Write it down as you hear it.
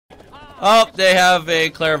Oh, they have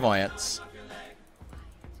a clairvoyance.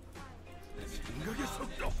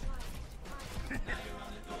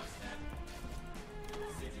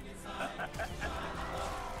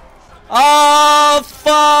 Oh,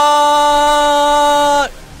 fuck!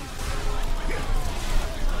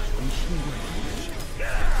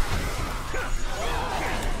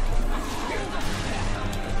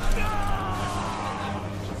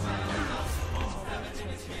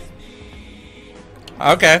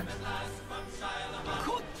 Okay.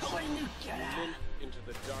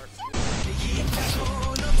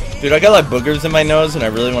 Dude, I got like boogers in my nose and I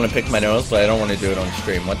really want to pick my nose, but I don't want to do it on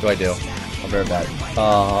stream. What do I do? I'll be right back.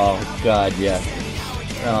 Oh, God, yeah.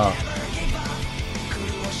 Oh.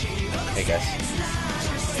 Hey, guys.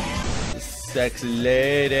 Sexy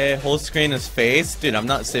lady. Whole screen is face? Dude, I'm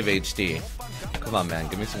not CowHD. Come on, man.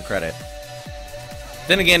 Give me some credit.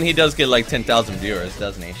 Then again, he does get like 10,000 viewers,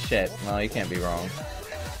 doesn't he? Shit. No, you can't be wrong.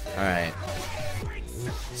 Alright.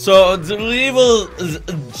 So, the evil is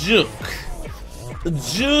a juke.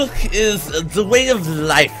 Juke is the way of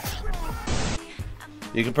life.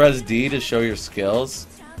 You can press D to show your skills.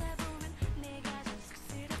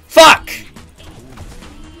 Fuck!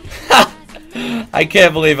 I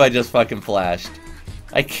can't believe I just fucking flashed.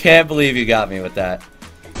 I can't believe you got me with that.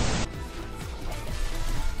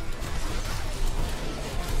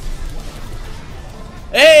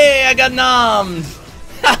 Hey, I got nommed!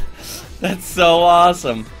 That's so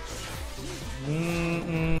awesome.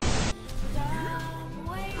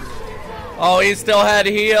 Oh, he still had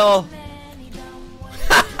heal.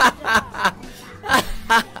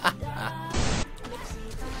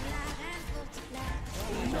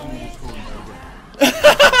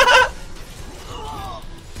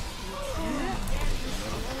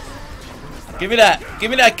 Give me that. Give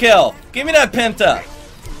me that kill. Give me that penta.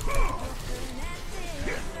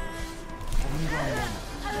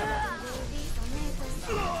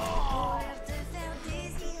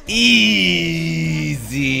 Easy.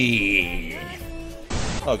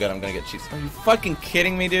 Oh god, I'm gonna get cheats. Are you fucking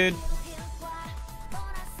kidding me, dude?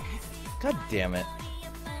 God damn it.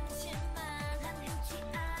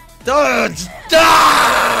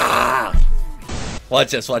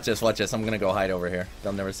 Watch this, watch this, watch this. I'm gonna go hide over here.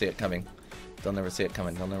 They'll never see it coming. They'll never see it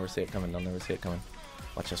coming. They'll never see it coming. They'll never see it coming.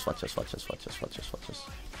 Watch this, watch this, watch this, watch this, watch this, watch this.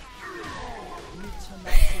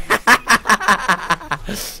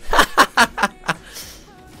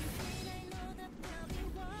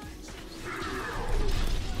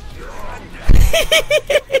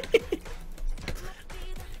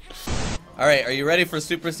 Alright, are you ready for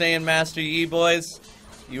Super Saiyan Master Yi, boys?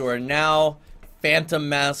 You are now Phantom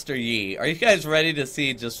Master Yi. Are you guys ready to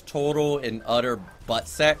see just total and utter butt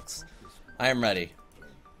sex? I am ready.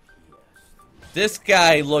 This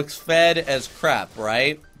guy looks fed as crap,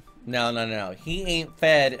 right? No, no, no. He ain't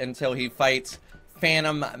fed until he fights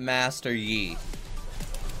Phantom Master Yi.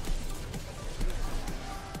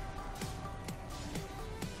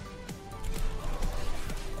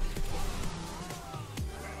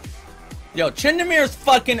 Yo, Chindamir's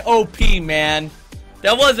fucking OP, man.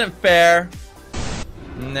 That wasn't fair.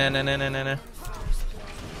 Nah, nah, nah, nah, nah, nah.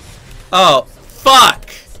 Oh, fuck.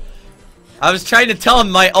 I was trying to tell him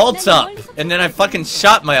my ult's up, and then I fucking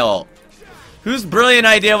shot my ult. Whose brilliant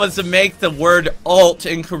idea was to make the word ult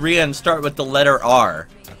in Korean start with the letter R?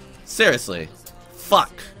 Seriously.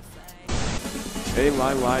 Fuck.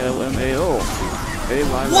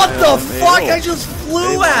 What the fuck? I just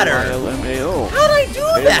flew at her! How'd I do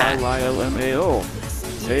that? Oh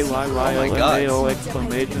my god.